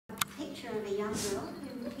picture of a young girl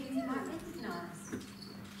who you might recognise.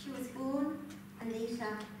 She was born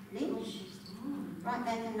Anita Lynch, right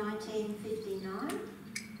back in 1959,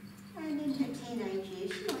 and in her teenage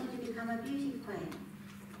years she wanted to become a beauty queen.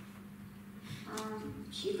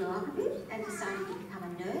 She grew up a bit and decided to become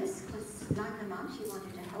a nurse because, like her mum, she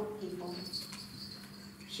wanted to help people.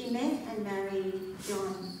 She met and married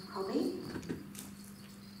John Cobby,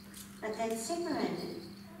 but they separated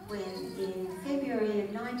when, in February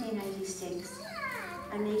of 1986,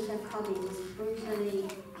 Anita Cobby was brutally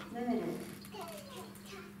murdered.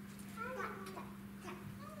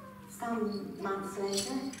 Some months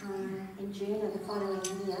later, in June of the following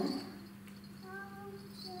year,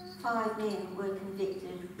 5 men were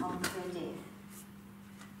convicted of her death.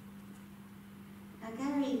 Now,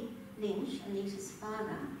 Gary Lynch, Anita's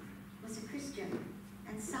father, was a Christian,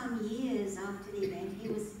 and some years after the event he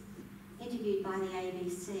was interviewed by the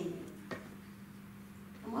ABC.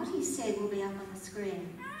 And what he said will be up on the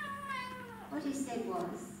screen. What he said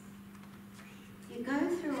was, you go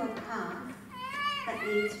through a path that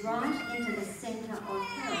leads right into the centre of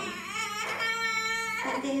hell,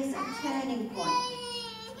 but there's a turning point.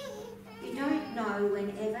 You don't know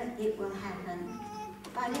whenever it will happen,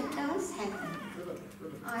 but it does happen.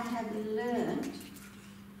 I have learned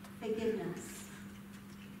forgiveness.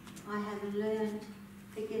 I have learned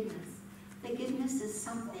forgiveness. Forgiveness is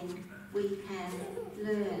something we can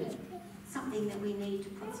learn, something that we need to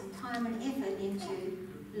put some time and effort into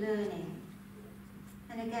learning.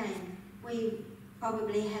 And again, we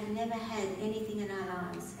probably have never had anything in our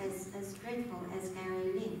lives as dreadful as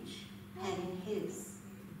Gary Lynch had in his.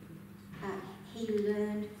 But he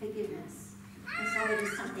learned forgiveness. And so it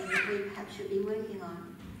is something that we perhaps should be working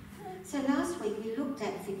on. So last week we looked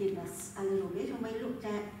at forgiveness a little bit, and we looked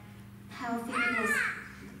at how forgiveness,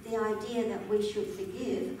 the idea that we should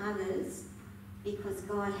forgive others because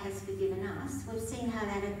God has forgiven us, we've seen how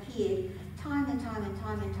that appeared time and time and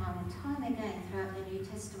time and time and time again throughout the New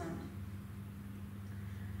Testament.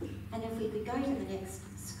 And if we could go to the next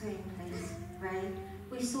screen, please, Ray,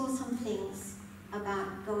 we saw some things about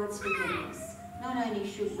God's forgiveness. Not only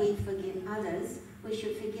should we forgive others, we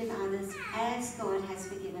should forgive others as God has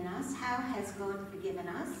forgiven us. How has God forgiven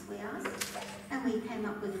us, we asked, and we came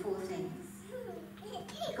up with 4 things.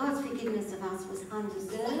 God's forgiveness of us was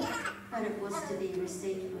undeserved, but it was to be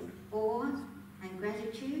received with awe and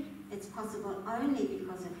gratitude. It's possible only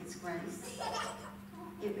because of His grace.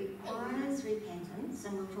 It requires repentance,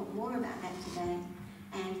 and we'll talk more about that today,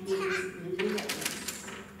 and it is limitless.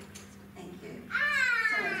 Thank you.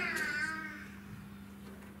 So,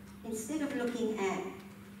 instead of looking at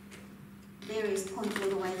various points all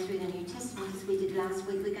the way through the New Testament, as we did last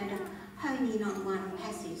week, we're going to hone in on one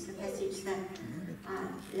passage, the passage that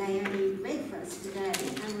Leonie read for us today,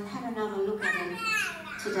 and we'll have another look at it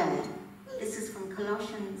today. This is from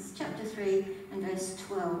Colossians chapter 3 and verse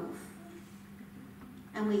 12.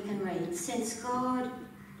 And we can read, since God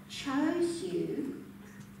chose you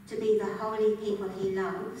to be the holy people He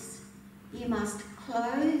loves, you must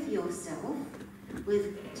clothe yourself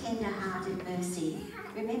with tender-hearted mercy.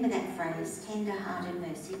 Remember that phrase, tender-hearted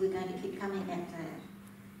mercy. We're going to keep coming back to that.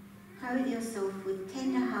 Clothe yourself with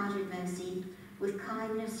tender-hearted mercy, with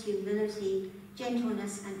kindness, humility,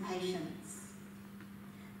 gentleness and patience.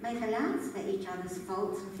 Make allowance for each other's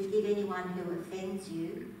faults and forgive anyone who offends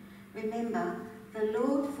you. Remember, the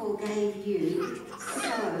Lord forgave you,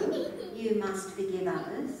 so you must forgive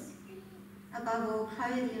others. Above all,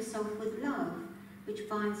 clothe yourself with love, which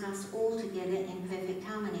binds us all together in perfect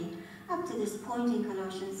harmony. Up to this point in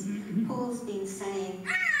Colossians, Paul's been saying,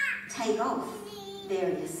 take off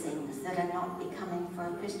various things that are not becoming for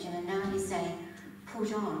a Christian, and now he's saying,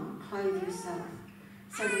 put on, clothe yourself.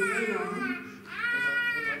 So we read on,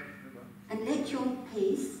 and let your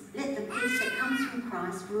peace, let the peace that comes from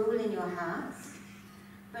Christ rule in your hearts.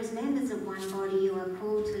 For as members of one body, you are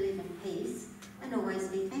called to live in peace and always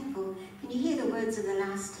be thankful. Can you hear the words of the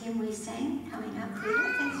last hymn we sang coming up through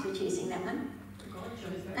that? Thanks for choosing that one. God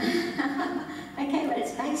chose that. Okay, but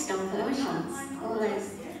it's based on Colossians.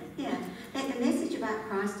 Always, yeah. Let the message about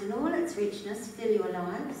Christ in all its richness fill your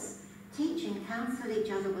lives. Teach and counsel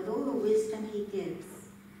each other with all the wisdom He gives.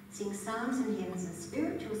 Sing psalms and hymns and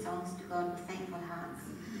spiritual songs to God with thankful hearts.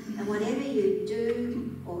 And whatever you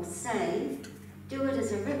do or say, do it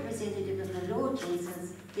as a representative of the Lord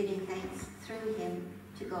Jesus, giving thanks through Him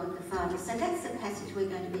to God the Father. So that's the passage we're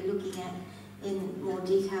going to be looking at in more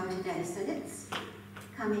detail today. So let's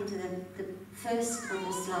come into the first of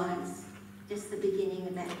the slides, just the beginning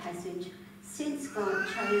of that passage. Since God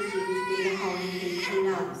chose you to be the holy people He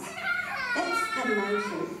loves. That's the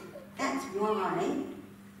motive. That's why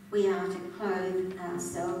we are to clothe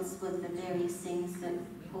ourselves with of the various things that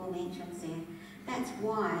Paul mentions there. That's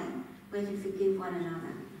why we're to forgive one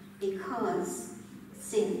another, because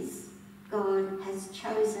since God has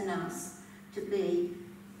chosen us to be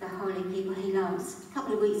the holy people he loves. A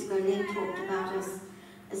couple of weeks ago, Len talked about us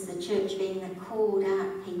as the church being the called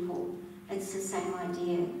out people. It's the same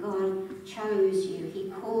idea. God chose you. He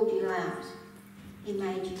called you out. He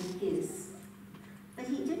made you his. But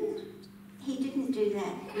he didn't do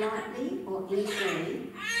that lightly or easily,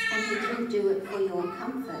 and he didn't do it for your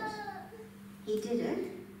comfort. He did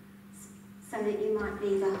it so that you might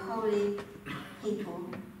be the holy people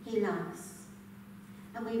he loves.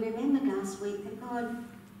 And we remembered last week that God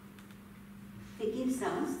forgives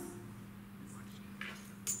us,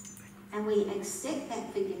 and we accept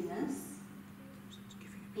that forgiveness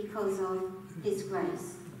because of his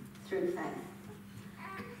grace through faith.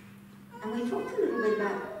 And we talked a little bit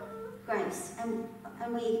about grace, and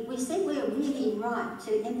we said we're really right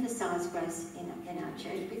to emphasise grace in our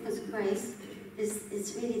church, because grace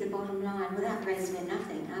is really the bottom line. Without grace we're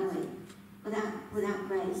nothing, are we? Without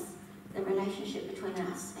grace, the relationship between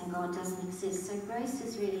us and God doesn't exist. So grace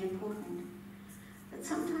is really important. But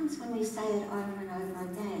sometimes when we say it over and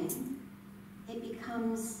over again, it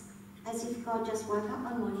becomes as if God just woke up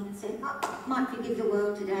one morning and said, oh, might forgive the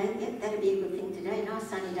world today. Yep, that'd be a good thing today. Nice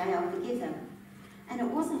sunny day, I'll forgive them. And it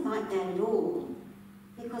wasn't like that at all,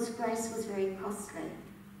 because grace was very costly.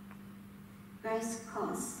 Grace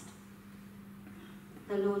cost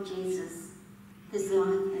the Lord Jesus his life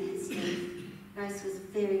and his death. Grace was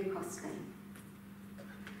very costly.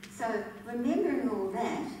 So, remembering all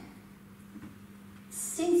that,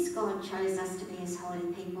 since God chose us to be his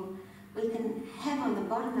holy people, we can have on the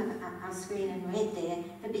bottom of our screen in red there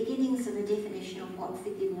the beginnings of a definition of what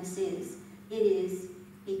forgiveness is. It is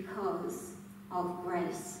because of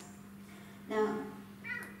grace. Now,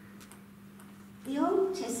 the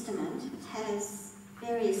Old Testament has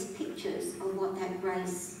various pictures of what that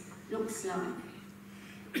grace looks like.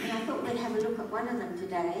 And I thought we'd have a look at one of them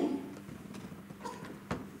today.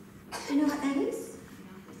 Do you know what that is?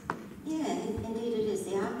 Yeah, indeed it is,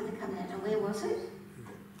 the Ark of the Covenant. And where was it?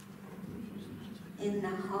 In the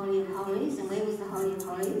Holy of Holies. And where was the Holy of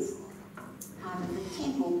Holies? Part of the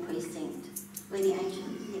temple precinct, where the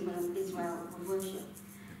ancient people of Israel would worship.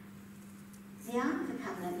 The Ark of the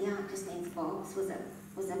Covenant, the Ark just means box, was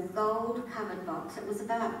a gold-covered box. It was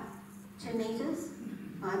about 2 metres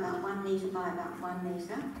by about 1 metre by about 1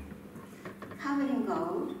 metre, covered in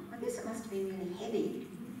gold. I guess it must have been really heavy.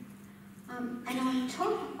 And on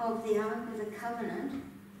top of the Ark of the Covenant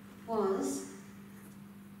was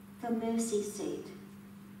the mercy seat,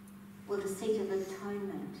 or the seat of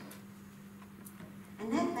atonement.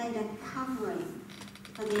 And that made a covering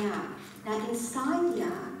for the Ark. Now inside the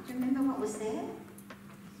Ark, do you remember what was there?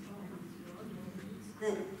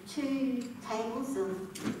 The 2 tables of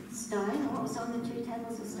stone. What was on the 2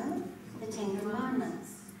 tables of stone? The 10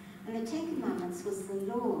 Commandments. And the 10 Commandments was the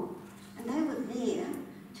law. And they were there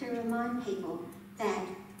to remind people that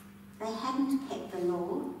they hadn't kept the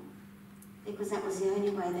law, because that was the only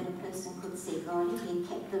way that a person could see God, if he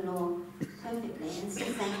kept the law perfectly. And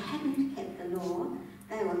since they hadn't kept the law,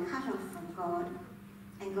 they were cut off from God,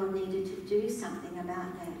 and God needed to do something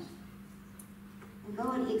about that. And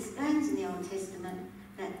God explains in the Old Testament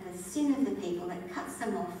that the sin of the people that cuts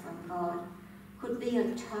them off from God could be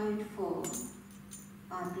atoned for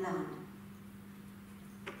by blood.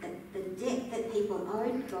 That the debt that people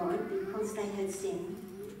owed God because they had sinned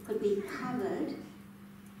could be covered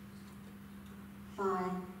by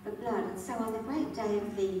the blood. And so on the great day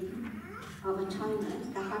of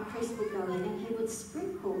atonement, the high priest would go in and he would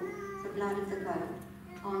sprinkle the blood of the goat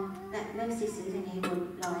on that mercy seat, and he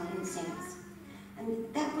would light incense.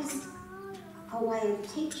 And that was a way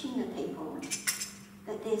of teaching the people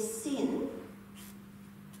that their sin,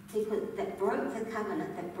 that broke the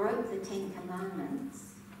covenant, that broke the 10 Commandments,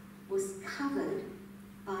 was covered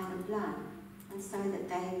by the blood, and so that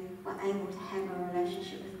they were able to have a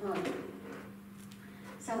relationship with God.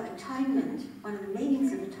 So atonement, one of the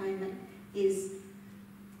meanings of atonement is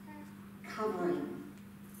covering.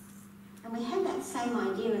 And we have that same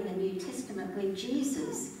idea in the New Testament, where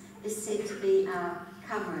Jesus is said to be our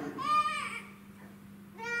covering.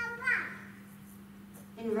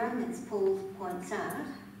 In Romans, Paul points out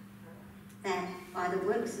that by the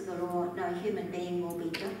works of the law, no human being will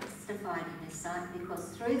be justified in his sight, because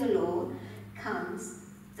through the law comes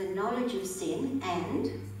the knowledge of sin,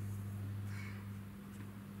 and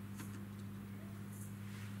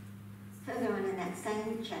further on in that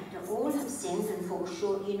same chapter, all have sinned and fall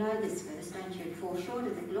short, you know this verse, don't you? Fall short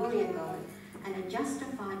of the glory of God, and are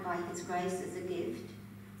justified by his grace as a gift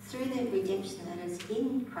through the redemption that is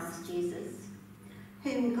in Christ Jesus,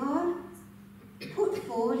 whom God put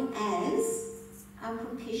forward as a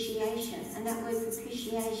propitiation. And that word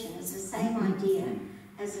propitiation is the same idea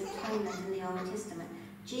as atonement in the Old Testament.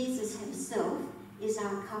 Jesus himself is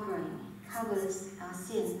our covering, covers our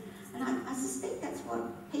sin. And I suspect that's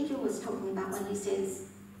what Peter was talking about when he says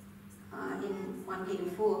in 1 Peter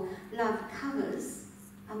 4, love covers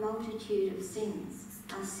a multitude of sins.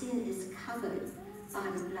 Our sin is covered by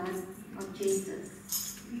the blood of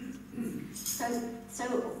Jesus.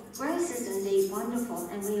 So grace is indeed wonderful,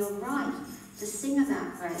 and we are right to sing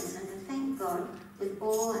about grace and to thank God with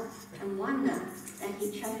awe and wonder that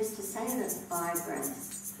he chose to save us by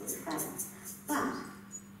grace through faith. But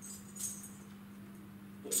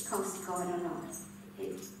it cost God a lot.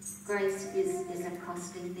 Grace is a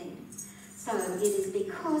costly thing. So it is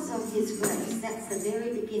because of his grace, that's the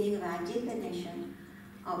very beginning of our definition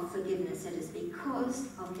of forgiveness. It is because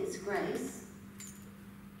of his grace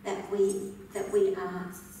that we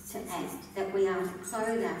are to act, that we are to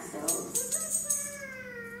clothe ourselves,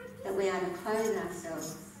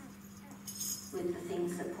 with the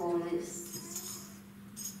things that Paul lists.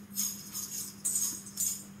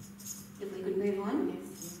 If we could move on.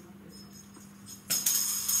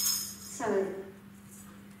 So,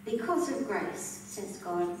 because of grace, since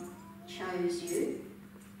God chose you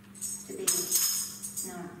to be...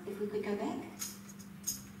 No, if we could go back.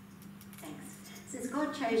 Thanks. Since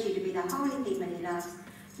God chose you to be the holy people he loves,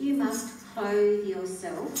 you must clothe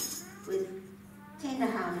yourself with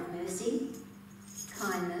tender-hearted mercy,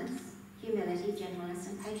 kindness, humility, gentleness,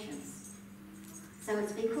 and patience. So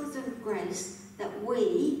it's because of grace that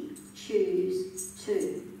we choose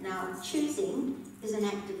to. Now, choosing is an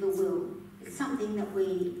act of the will. It's something that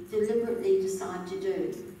we deliberately decide to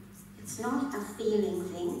do. It's not a feeling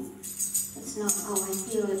thing. It's not, oh, I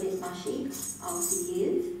feel a bit mushy, I'll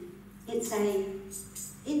forgive. It's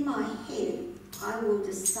in my head, I will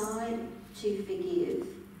decide to forgive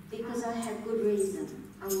because I have good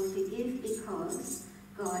reason. I will forgive because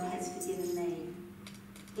God has forgiven me.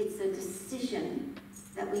 It's a decision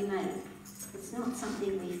that we make. It's not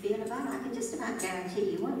something we feel about. I can just about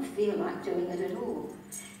guarantee you won't feel like doing it at all.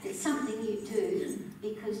 It's something you do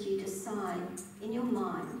because you decide in your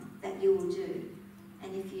mind that you will do.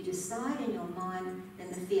 And if you decide in your mind, then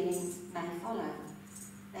the feelings may follow.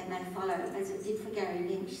 They may follow, as it did for Gary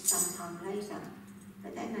Lynch sometime later,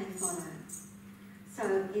 but they may follow.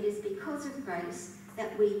 So it is because of grace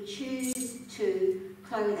that we choose to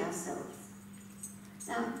clothe ourselves.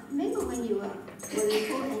 Now, remember when you were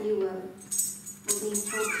little and you were being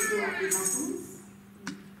taught to do up your buttons?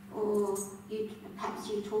 Or perhaps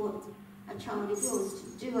you taught a child of yours to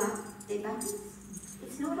do up their buttons?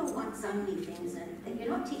 It's not a once-only thing, isn't it? That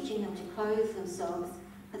you're not teaching them to clothe themselves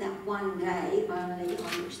for that one day only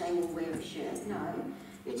on which they will wear a shirt. No,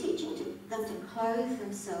 you're teaching them to clothe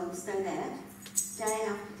themselves so that day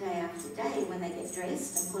after day after day, when they get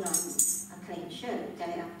dressed and put on a clean shirt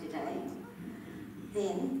day after day,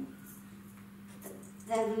 then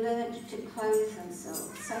they've learned to clothe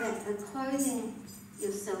themselves. So that the clothing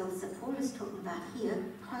yourselves that Paul is talking about here,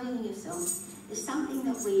 clothing yourselves, is something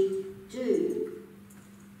that we do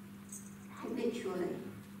habitually.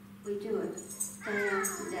 We do it day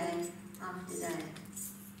after day after day.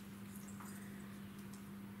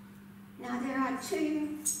 Now there are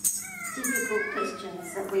two difficult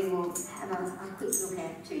questions that we will have a quick look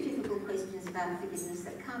at. Two difficult questions about forgiveness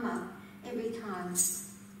that come up every time,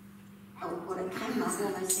 or that came up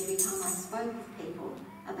almost every time I spoke with people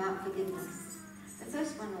about forgiveness. The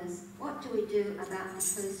first one was, what do we do about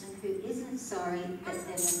the person who isn't sorry that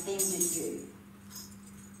they've offended you?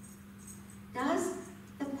 Does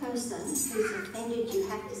the person who's offended you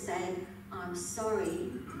have to say, I'm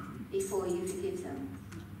sorry, before you forgive them?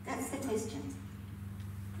 That's the question.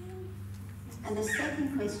 And the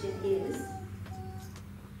second question is,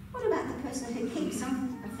 what about the person who keeps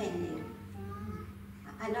on offending?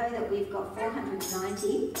 I know that we've got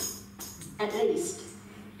 490, at least,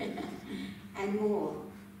 and more.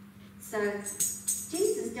 So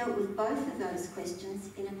Jesus dealt with both of those questions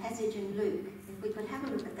in a passage in Luke. If we could have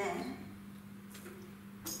a look at that.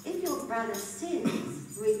 If your brother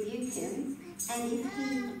sins, rebuke him, and if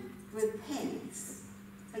he repents,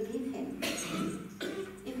 forgive him.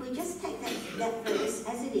 If we just take that verse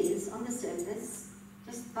as it is on the surface,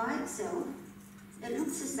 just by itself, it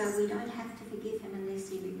looks as though we don't have to forgive him unless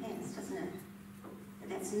he repents, doesn't it? But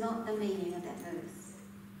that's not the meaning of that verse.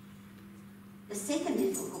 The second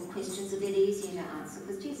difficult question is a bit easier to answer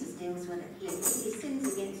because Jesus deals with it here. If he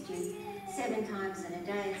sins against you 7 times in a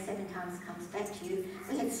day and 7 times comes back to you,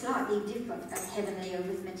 we had slightly different heavenly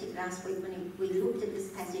arithmetic last week when we looked at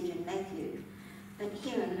this passage in Matthew. But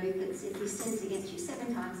here in Luke, it's if he sins against you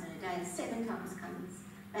 7 times in a day and 7 times comes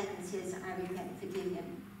back and says, I repent, forgive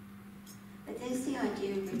him. But there's the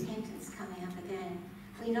idea of repentance coming up again.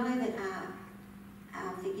 We know that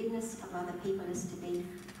our forgiveness of other people is to be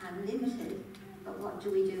unlimited, but what do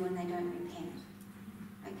we do when they don't repent?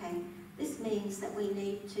 Okay, this means that we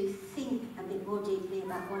need to think a bit more deeply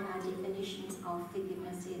about what our definition of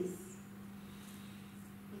forgiveness is.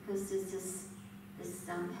 Because there's this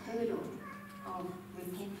hurdle of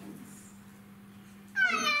repentance.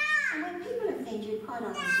 And when people offend you, quite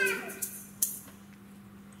honestly,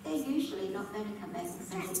 they're usually not going to come back and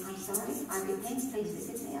say, I'm sorry, I repent, please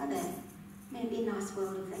forgive me, are they? I mean, it'd be a nice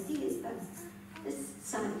world if they did, but this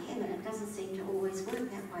Son of Heaven, it doesn't seem to always work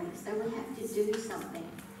that way. So we have to do something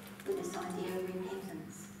with this idea of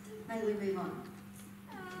repentance. May we move on?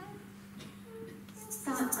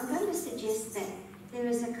 So I'm going to suggest that there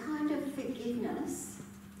is a kind of forgiveness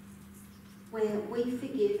where we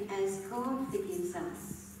forgive as God forgives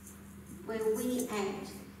us, where we act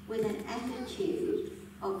with an attitude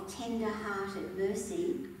of tender-hearted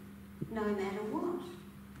mercy no matter what.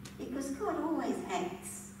 Because God always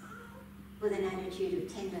acts with an attitude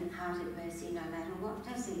of tender-hearted mercy no matter what,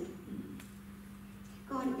 does he?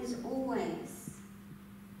 God is always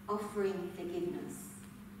offering forgiveness.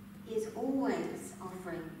 He is always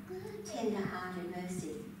offering tender-hearted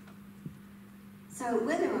mercy. So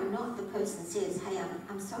whether or not the person says, hey,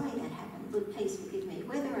 I'm sorry that happened, would please forgive me,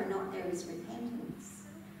 whether or not there is repentance,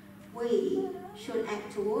 we should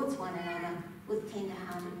act towards one another with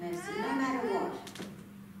tender-hearted mercy, no matter what.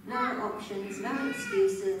 No options, no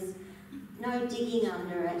excuses, no digging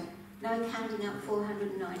under it, no counting up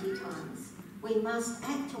 490 times. We must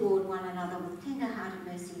act toward one another with tender-hearted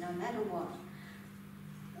mercy no matter what.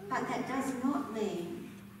 But that does not mean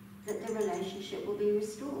that the relationship will be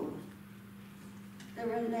restored. The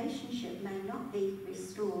relationship may not be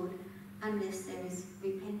restored unless there is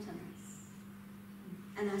repentance.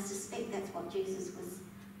 And I suspect that's what Jesus was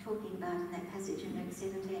talking about in that passage in Luke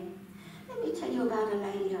 17. Let me tell you about a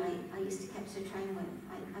lady I used to catch the train with.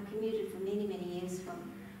 I commuted for many, many years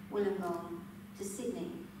from Wollongong to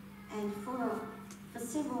Sydney. And for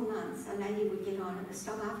several months, a lady would get on at the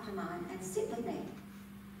stop after mine and sit with me.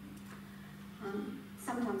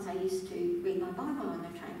 Sometimes I used to read my Bible on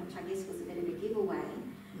the train, which I guess was a bit of a giveaway,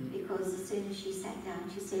 because as soon as she sat down,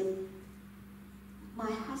 she said, my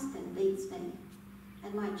husband beats me,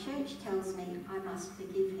 and my church tells me I must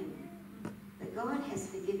forgive him. But God has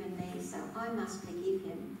forgiven me, so I must forgive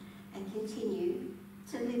him and continue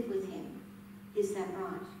to live with him. Is that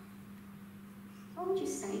right? What would you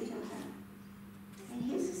say to her? And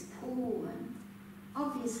here's this poor woman,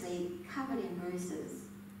 obviously covered in bruises,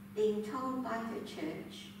 being told by her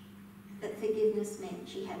church that forgiveness meant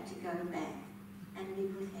she had to go back and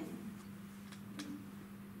live with him.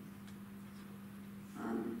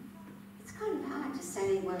 It's kind of hard to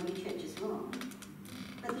say, well, the church is wrong.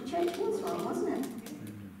 But the church was wrong, wasn't it?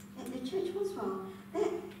 Yeah, the church was wrong.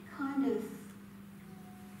 That kind of,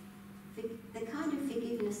 the kind of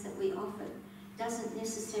forgiveness that we offer doesn't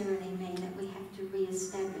necessarily mean that we have to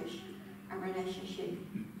re-establish a relationship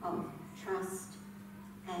of trust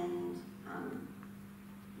and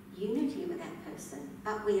unity with that person.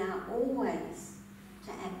 But we are always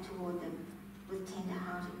to act toward them with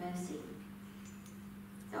tender-hearted mercy.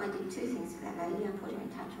 So I did 2 things for that lady. I put her in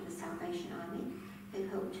touch with the Salvation Army, who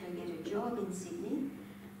helped her get a job in Sydney,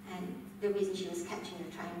 and the reason she was catching the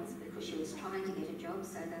train was because she was trying to get a job,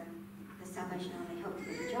 so the Salvation Army helped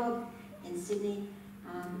her get a job in Sydney,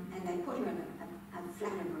 and they put her in a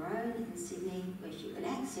flat of her own in Sydney where she could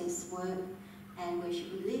access work and where she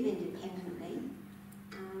could live independently,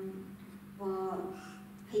 while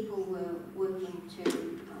people were working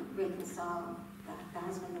to reconcile the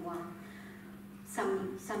husband and wife.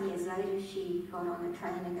 Some years later, she got on the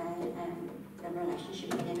train again, and the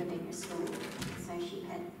relationship had never been restored, so she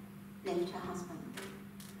had left her husband.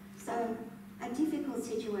 So, a difficult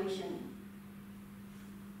situation.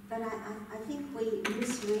 But I think we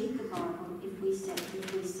misread the Bible if we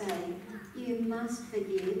say you must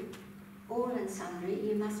forgive all and sundry,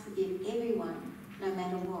 you must forgive everyone, no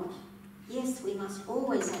matter what. Yes, we must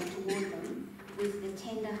always act toward them with the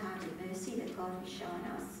tender-hearted mercy that God has shown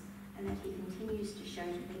us and that he continues to show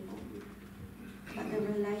to people. But the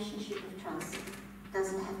relationship of trust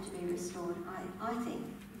doesn't have to be restored, I think,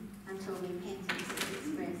 until repentance is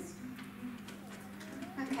expressed.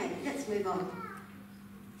 Okay, let's move on.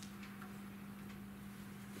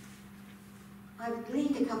 I've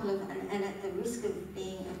gleaned a couple of, and at the risk of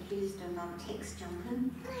being accused of text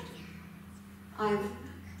jumping, I've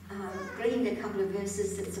gleaned a couple of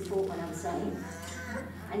verses that support what I'm saying.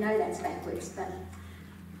 I know that's backwards, but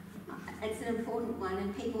it's an important one,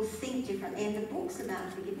 and people think differently, and the books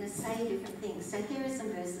about forgiveness say different things. So here are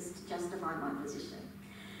some verses to justify my position.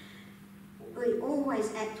 We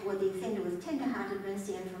always act toward the offender with tender-hearted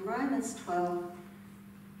mercy, and from Romans 12,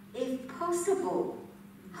 if possible,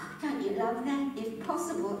 don't you love that? If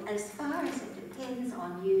possible, as far as it depends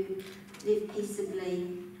on you, live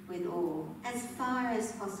peaceably with all. As far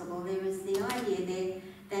as possible, there is the idea there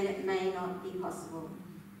that it may not be possible.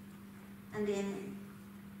 And then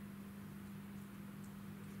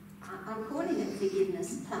I'm calling it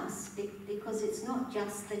forgiveness plus, because it's not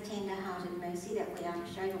just the tender-hearted mercy that we are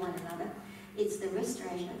to show to one another, it's the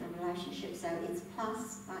restoration of the relationship. So it's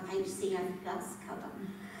plus, like HCA plus cover.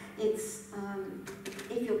 It's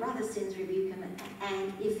if your brother sins, rebuke him,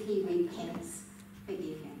 and if he repents,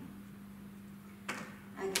 forgive him.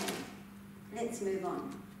 Okay, let's move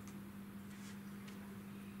on.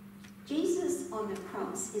 Jesus on the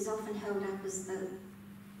cross is often held up as the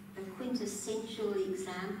quintessential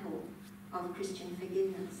example of Christian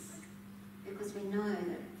forgiveness, because we know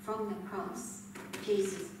that from the cross,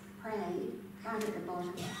 Jesus prayed right at the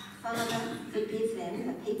bottom, Father, forgive them,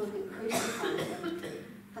 the people who crucified them,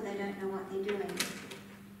 for they don't know what they're doing.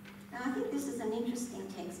 Now, I think this is an interesting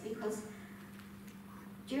text because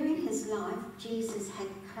during his life, Jesus had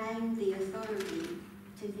claimed the authority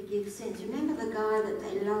to forgive sins. Remember the guy that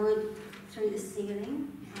they lowered through the ceiling?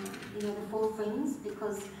 The 4 friends,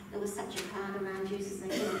 because there was such a crowd around Jesus they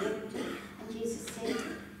couldn't get to. And Jesus said,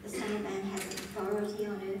 the Son of Man has authority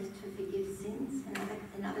on earth to forgive sins.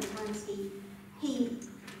 And other times he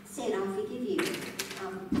said, I'll forgive you.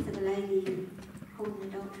 For the lady caught in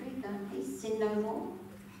adultery, go in peace, sin no more,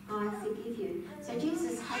 I forgive you. So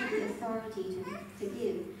Jesus had the authority to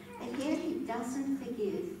forgive. And here he doesn't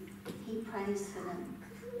forgive, he prays for them.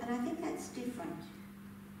 And I think that's different.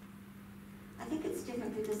 I think it's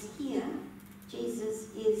different because here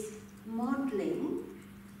Jesus is modelling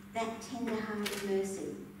that tender-hearted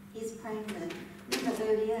mercy. He's praying for them. Remember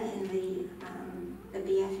earlier in the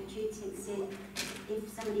Beatitudes it said, if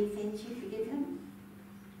somebody offends you, forgive them.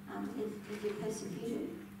 If you're persecuted,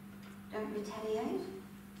 don't retaliate.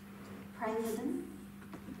 Pray for them.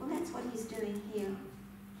 Well, that's what he's doing here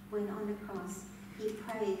when on the cross he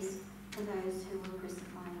prays for those who were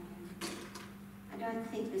crucifying him. I don't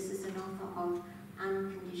think this is an offer of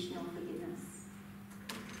unconditional forgiveness.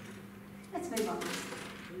 Let's move on.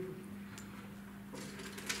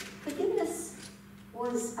 Forgiveness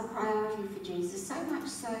was a priority for Jesus, so much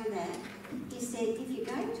so that he said, if you're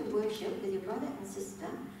going to worship with your brother and sister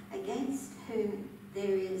against whom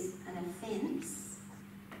there is an offence,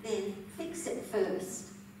 then fix it first.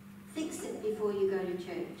 Fix it before you go to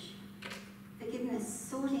church. Forgiveness,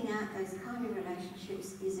 sorting out those kind of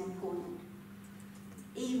relationships is important.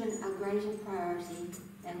 Even a greater priority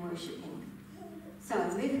than worshipping. So,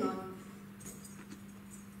 moving on.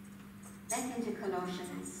 Back into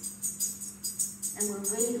Colossians. And we'll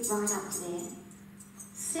read right up to there.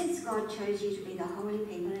 Since God chose you to be the holy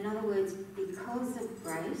people, in other words, because of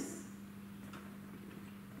grace,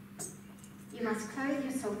 you must clothe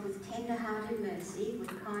yourself with tender-hearted mercy,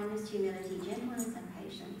 with kindness, humility, gentleness, and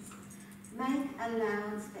patience. Make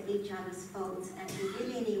allowance for each other's faults and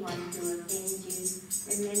forgive anyone who offends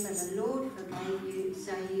you. Remember, the Lord forgave you,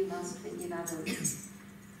 so you must forgive others.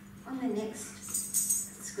 On the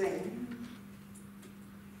next screen,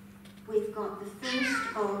 we've got the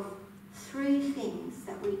first of 3 things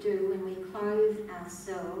that we do when we clothe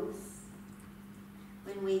ourselves,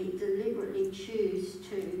 when we deliberately choose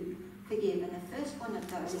to forgive. And the first one of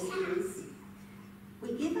those is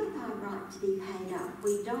we give up our right to be paid up.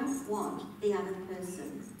 We don't want the other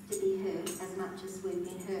person to be hurt as much as we've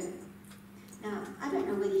been hurt. Now, I don't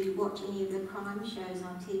know whether you watch any of the crime shows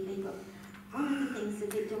on TV, but one of the things the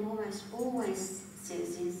victim almost always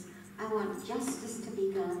says is, I want justice to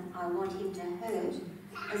be done. I want him to hurt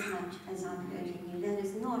as much as I'm hurting you. That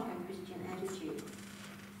is not a Christian attitude.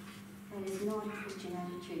 That is not a Christian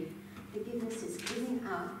attitude. Forgiveness is giving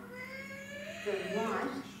up the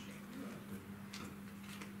right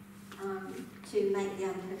to make the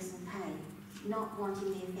other person pay, not wanting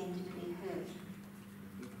the offender to be hurt.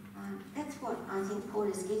 That's what I think Paul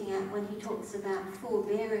is getting at when he talks about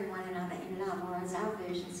forbearing one another in love, or as our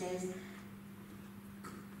version says,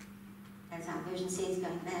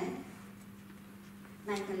 going back,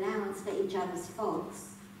 make allowance for each other's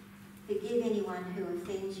faults. Forgive anyone who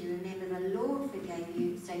offends you. Remember, the Lord forgave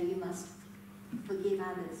you, so you must forgive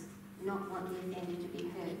others. not want the offender to be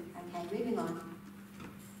hurt. Okay, moving on.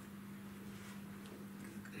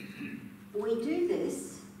 We do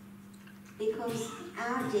this because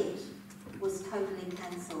our debt was totally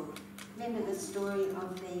cancelled. Remember the story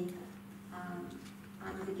of the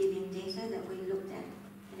unforgiving debtor that we looked at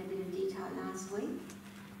in a bit of detail last week?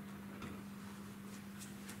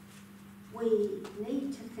 We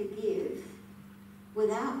need to forgive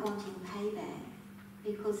without wanting payback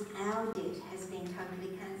because our debt has been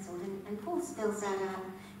totally cancelled. And Paul spells that out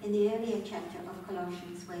in the earlier chapter of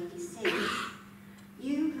Colossians where he says,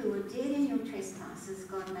 "You who were dead in your trespasses,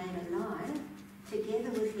 God made alive, together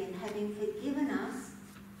with him, having forgiven us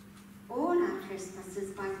all our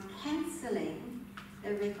trespasses by cancelling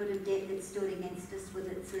the record of debt that stood against us with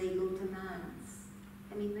its legal demands."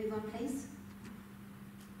 Can we move on, please?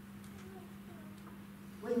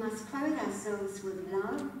 We must clothe ourselves with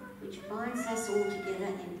love, which binds us all together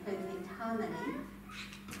in perfect harmony,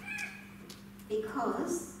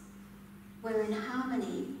 because we're in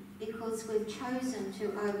harmony, because we've chosen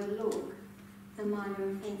to overlook the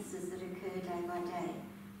minor offences that occur day by day.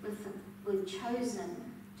 We've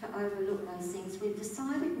chosen to overlook those things. We've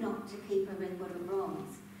decided not to keep a record of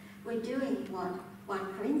wrongs. We're doing what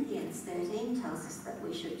 1 Corinthians 13 tells us that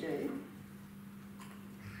we should do.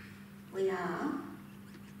 We are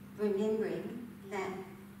remembering that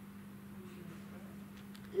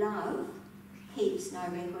love keeps no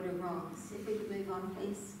record of wrongs. If we could move on,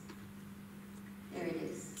 please. There it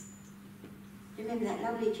is. Remember that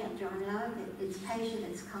lovely chapter on love? It's patient,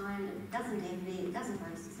 it's kind, it doesn't envy, it doesn't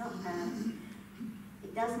boast, it's not proud,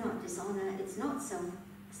 it does not dishonour, it's not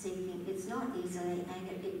self-seeking, it's not easily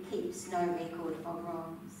angered, it keeps no record of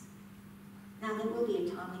wrongs. Now there will be a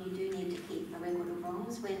time when you do need to keep a record of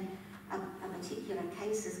wrongs, when a particular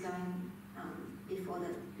case is going before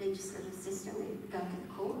the legislative system, going to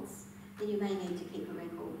the courts, then you may need to keep a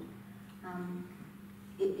record.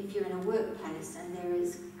 If you're in a workplace and there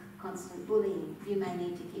is constant bullying, you may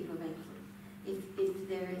need to keep a record. If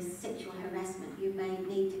there is sexual harassment, you may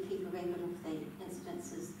need to keep a record of the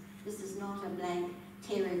incidences. This is not a blank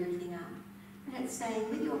tear everything up. But it's saying,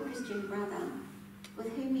 with your Christian brother,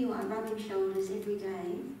 with whom you are rubbing shoulders every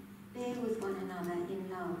day, bear with one another in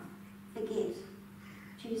love. Forget.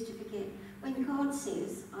 Choose to forget. When God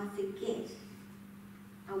says, I forget,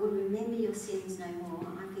 I will remember your sins no more,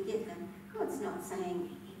 I forget them, God's not saying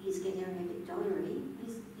he's getting a bit doddery.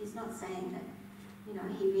 He's not saying that,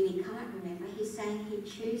 he really can't remember. He's saying he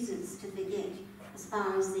chooses to forget as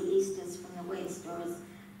far as the east is from the west, or as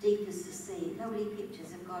deep as the sea. Lovely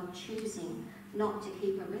pictures of God choosing not to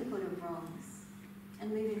keep a record of wrongs. And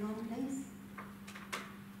moving on, please.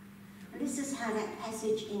 And this is how that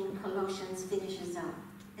passage in Colossians finishes up.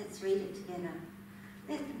 Let's read it together.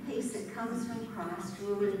 Let the peace that comes from Christ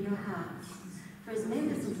rule in your hearts. For as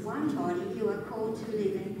members of one body, you are called to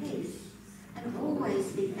live in peace, and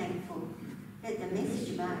always be thankful. Let the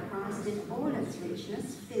message about Christ in all its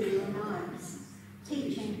richness fill your lives.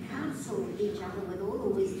 Teach and counsel each other with all the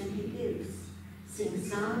wisdom he gives. Sing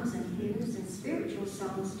psalms and hymns and spiritual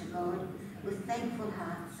songs to God with thankful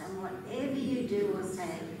hearts, and whatever you do or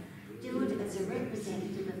say, do it as a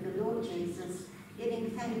representative of the Lord Jesus,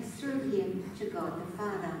 giving thanks through him to God the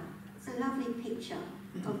Father. It's a lovely picture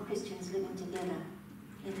of Christians living together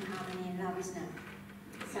in harmony and love, isn't it?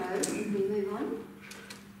 So, if we move on,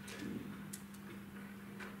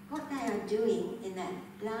 what they are doing in that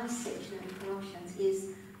last section of Colossians is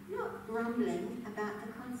not grumbling about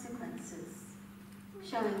the consequences,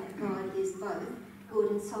 showing that God is both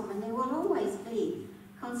good and sovereign. There will always be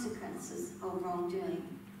consequences of wrongdoing.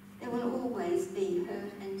 There will always be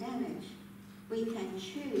hurt and damage. We can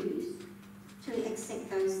choose to accept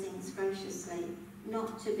those things graciously,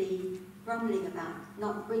 not to be grumbling about,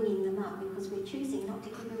 not bringing them up, because we're choosing not to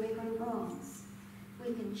keep a record of wrongs.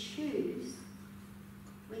 We can choose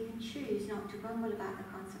not to grumble about the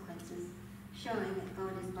consequences, showing that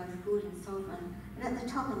God is both good and sovereign. And at the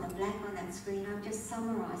top in the black on that screen, I've just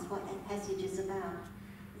summarised what that passage is about.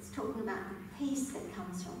 It's talking about the peace that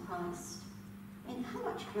comes from Christ. And how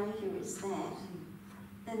much greater is that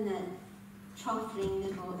than the trifling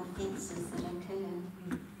little offences that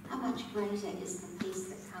occur? How much greater is the peace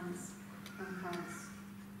that comes from Christ?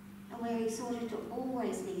 And we're exhorted to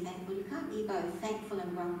always be thankful. You can't be both thankful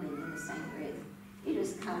and grumbling in the same breath. You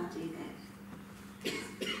just can't do that.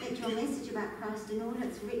 Let your message about Christ in all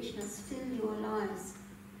its richness fill your lives.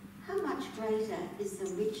 How much greater is the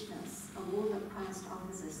richness of all that Christ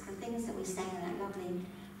offers us? The things that we sang in that lovely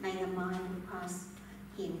May the Mind of Christ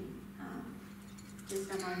hymn just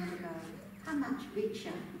a moment ago. How much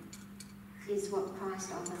richer is what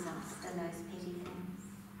Christ offers us than those petty things?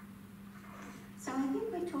 So I think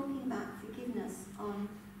we're talking about forgiveness on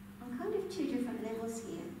kind of two different levels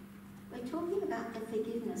here. We're talking about the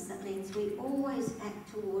forgiveness that means we always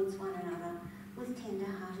act towards one another with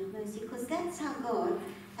tender-hearted mercy, because that's how God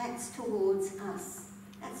acts towards us.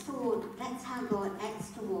 That's how God acts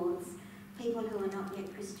towards people who are not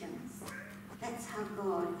yet Christians. That's how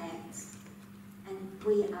God acts. And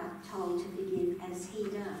we are told to forgive as he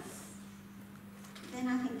does. Then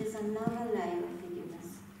I think there's another layer of forgiveness,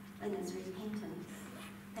 and it's repentance.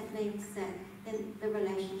 That means that then the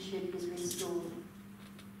relationship is restored.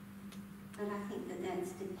 But I think that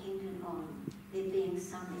that's dependent on there being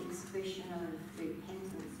some expression of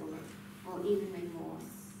repentance or even remorse,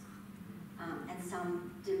 and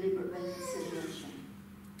some deliberate reconciliation.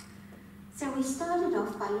 So we started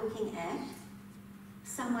off by looking at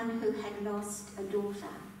someone who had lost a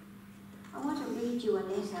daughter. I want to read you a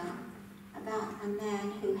letter about a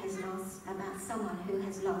man who has lost, about someone who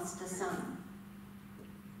has lost a son.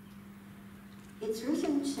 It's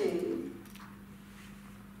written to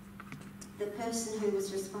the person who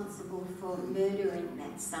was responsible for murdering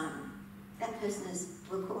that son. That person is,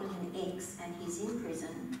 we'll call him X, and he's in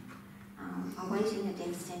prison, awaiting a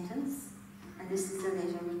death sentence, and this is a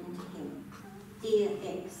letter written to him. Dear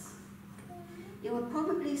X, you are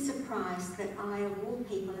probably surprised that I, of all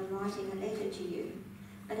people, am writing a letter to you,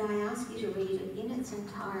 but I ask you to read it in its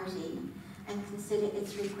entirety and consider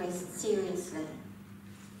its request seriously.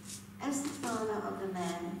 As the father of the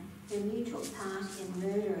man whom you took part in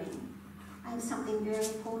murdering, I have something very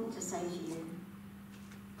important to say to you.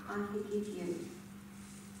 I forgive you.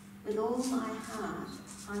 With all my heart,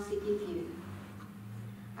 I forgive you.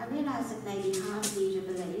 I realise it may be hard for you to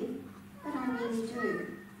believe, but I really do.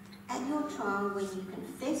 At your trial, when you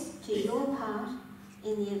confessed to your part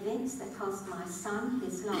in the events that cost my son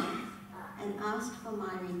his life and asked for my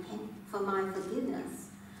forgiveness,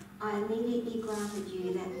 I immediately granted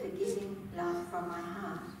you that forgiving love from my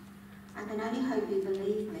heart. I can only hope you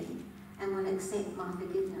believe me and will accept my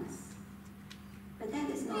forgiveness. But that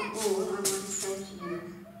is not all I want to say to you.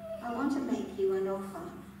 I want to make you an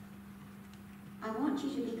offer. I want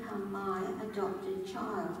you to become my adopted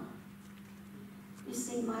child. You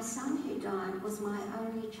see, my son who died was my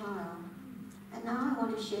only child, and now I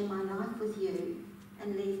want to share my life with you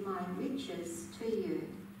and leave my riches to you.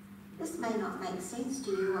 This may not make sense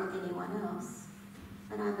to you or anyone else,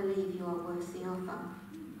 but I believe you are worth the offer.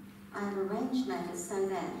 I have arranged matters so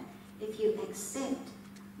that if you accept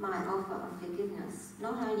my offer of forgiveness,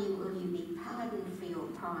 not only will you be pardoned for your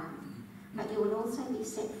crime, but you will also be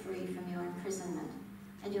set free from your imprisonment,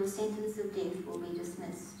 and your sentence of death will be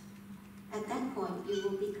dismissed. At that point, you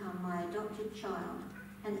will become my adopted child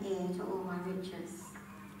and heir to all my riches.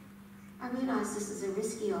 I realise this is a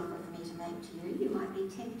risky offer for me to make to you. You might be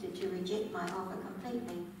tempted to reject my offer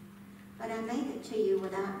completely, but I make it to you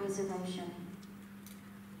without reservation.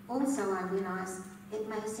 Also, I realise it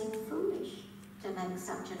may seem foolish to make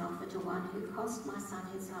such an offer to one who cost my son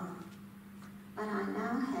his life, but I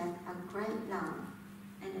now have a great love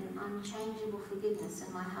and an unchangeable forgiveness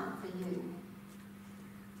in my heart for you.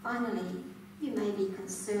 Finally, you may be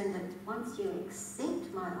concerned that once you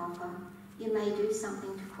accept my offer, you may do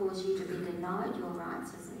something to cause you to be denied your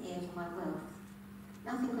rights as an heir to my wealth.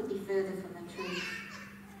 Nothing could be further from the truth.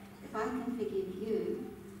 If I can forgive you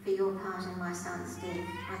for your part in my son's death,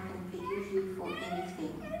 I can forgive you for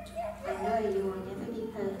anything. I know you will never be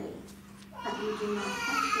perfect, but you do not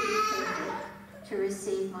have to be perfect to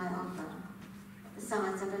receive my offer.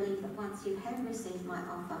 Besides, I believe that once you have received my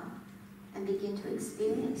offer and begin to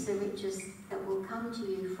experience the riches that will come to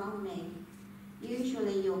you from me,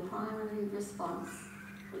 usually your primary response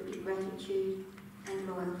would be gratitude and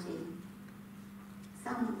loyalty.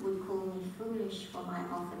 Some would call me foolish for my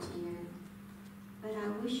offer to you, but I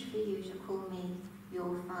wish for you to call me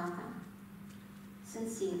your Father.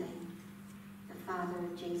 Sincerely, the Father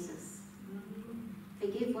of Jesus.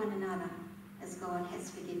 Forgive one another as God has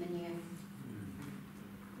forgiven you.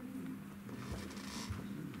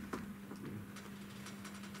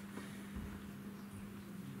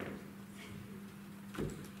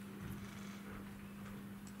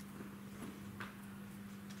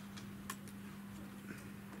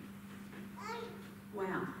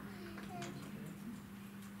 Wow.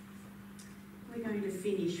 We're going to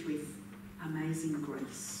finish with Amazing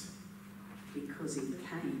Grace, because it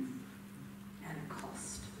came at a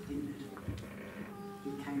cost, didn't it?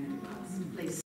 It came at a cost. Please.